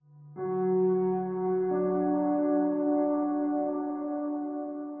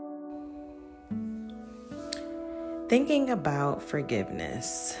Thinking about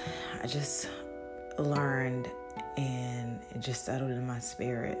forgiveness, I just learned and it just settled in my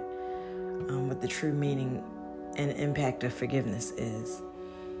spirit what the true meaning and impact of forgiveness is.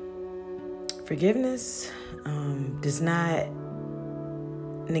 Forgiveness does not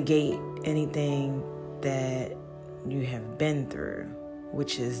negate anything that you have been through,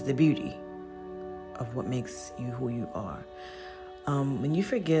 which is the beauty of what makes you who you are. When you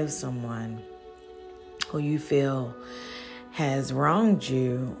forgive someone who you feel has wronged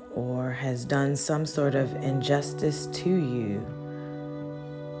you or has done some sort of injustice to you,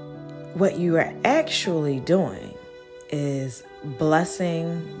 what you are actually doing is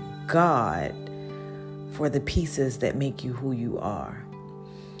blessing God for the pieces that make you who you are.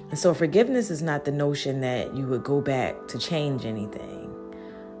 And so forgiveness is not the notion that you would go back to change anything.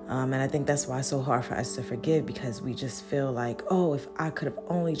 And I think that's why it's so hard for us to forgive, because we just feel like, oh, if I could have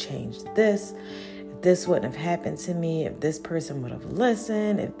only changed this, if this wouldn't have happened to me, if this person would have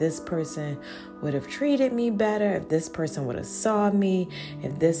listened, if this person would have treated me better, if this person would have saw me,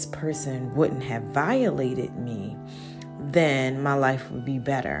 if this person wouldn't have violated me, then my life would be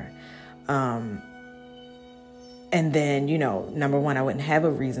better. And then, number one, I wouldn't have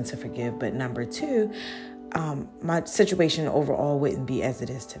a reason to forgive. But number two, my situation overall wouldn't be as it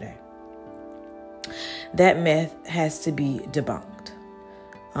is today. That myth has to be debunked.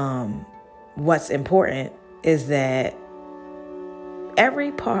 What's important is that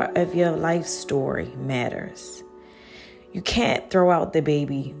every part of your life story matters. You can't throw out the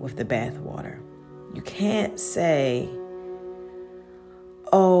baby with the bathwater. You can't say,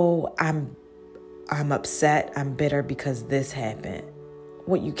 oh, I'm upset, I'm bitter because this happened.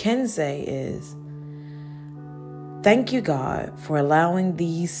 What you can say is, thank you, God, for allowing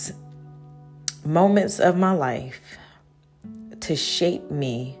these moments of my life to shape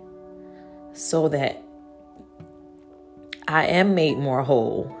me so that I am made more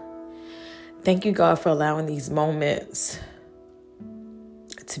whole. Thank you, God, for allowing these moments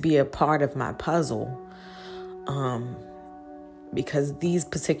to be a part of my puzzle. Because these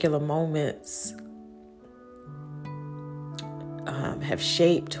particular moments have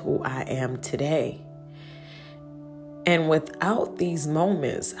shaped who I am today. And without these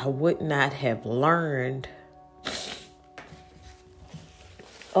moments, I would not have learned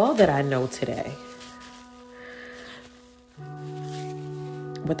all that I know today.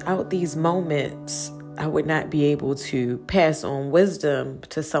 Without these moments, I would not be able to pass on wisdom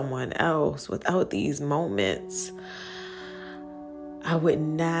to someone else. Without these moments, I would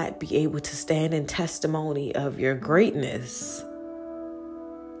not be able to stand in testimony of your greatness.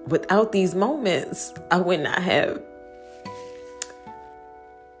 Without these moments, I would not have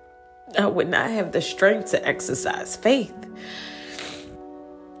the strength to exercise faith.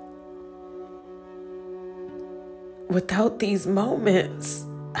 Without these moments,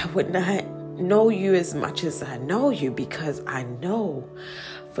 I would not know you as much as I know you, because I know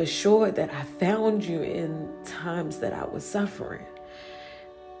for sure that I found you in times that I was suffering.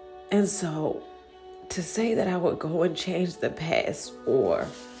 And so to say that I would go and change the past, or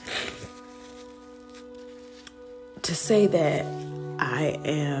to say that I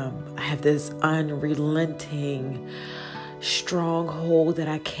have this unrelenting stronghold that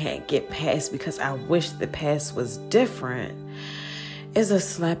I can't get past because I wish the past was different, is a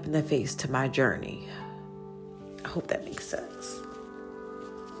slap in the face to my journey. I hope that makes sense.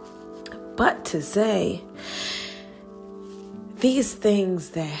 But to say these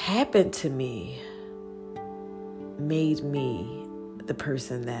things that happened to me made me the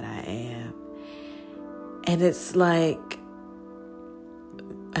person that I am. And it's like,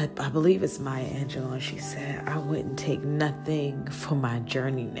 I believe it's Maya Angelou, and she said, I wouldn't take nothing for my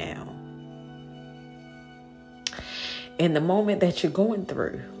journey now. In the moment that you're going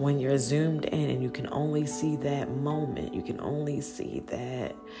through, when you're zoomed in and you can only see that moment, you can only see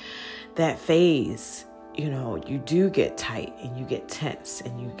that phase, you do get tight and you get tense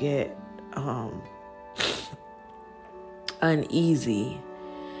and you get uneasy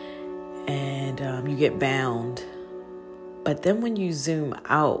and you get bound. But then when you zoom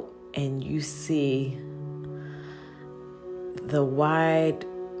out and you see the wide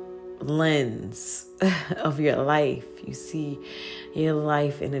lens of your life, you see your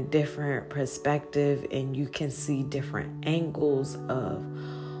life in a different perspective, and you can see different angles of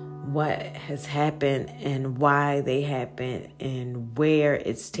what has happened and why they happened and where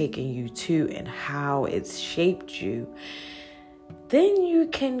it's taken you to and how it's shaped you, then you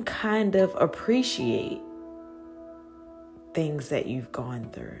can kind of appreciate things that you've gone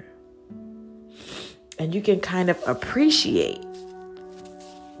through. And you can kind of appreciate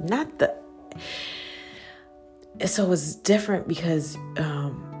So it's different because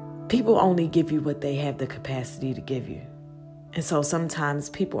people only give you what they have the capacity to give you. And so sometimes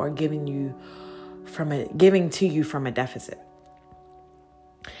people are giving to you from a deficit.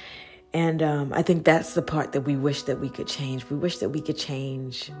 And I think that's the part that we wish that we could change. We wish that we could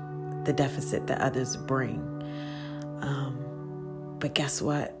change the deficit that others bring. But guess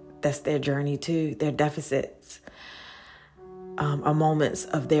what? That's their journey too. Their deficits are moments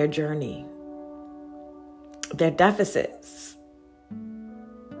of their journey. Their deficits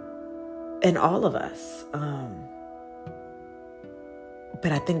in all of us.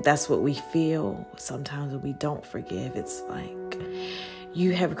 But I think that's what we feel sometimes when we don't forgive. It's like,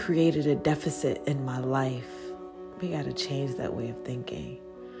 you have created a deficit in my life. We got to change that way of thinking.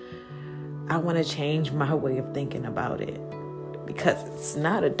 I want to change my way of thinking about it, because it's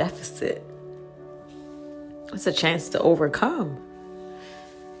not a deficit. It's a chance to overcome.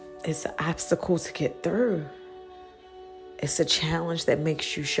 It's an obstacle to get through. It's a challenge that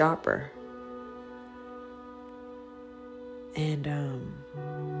makes you sharper. And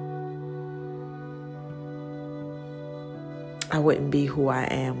I wouldn't be who I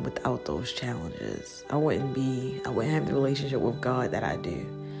am without those challenges. I wouldn't have the relationship with God that I do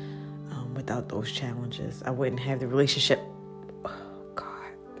without those challenges. I wouldn't have the relationship,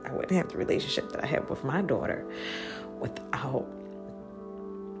 I wouldn't have the relationship that I have with my daughter without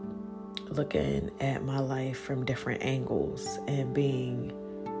looking at my life from different angles and being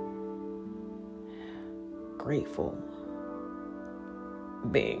grateful.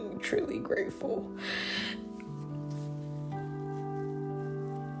 Being truly grateful.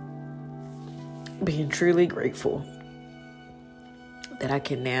 Being truly grateful that I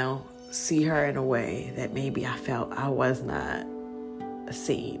can now see her in a way that maybe I felt I was not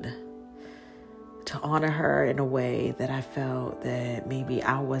seen. To honor her in a way that I felt that maybe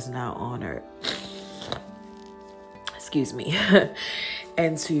I was not honored. Excuse me.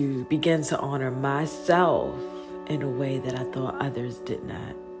 And to begin to honor myself in a way that I thought others did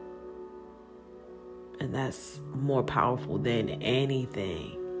not. And that's more powerful than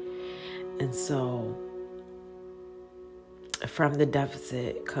anything. And so from the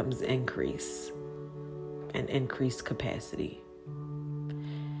deficit comes increase and increased capacity.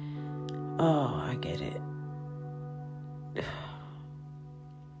 Oh, I get it.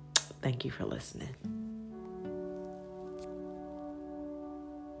 Thank you for listening.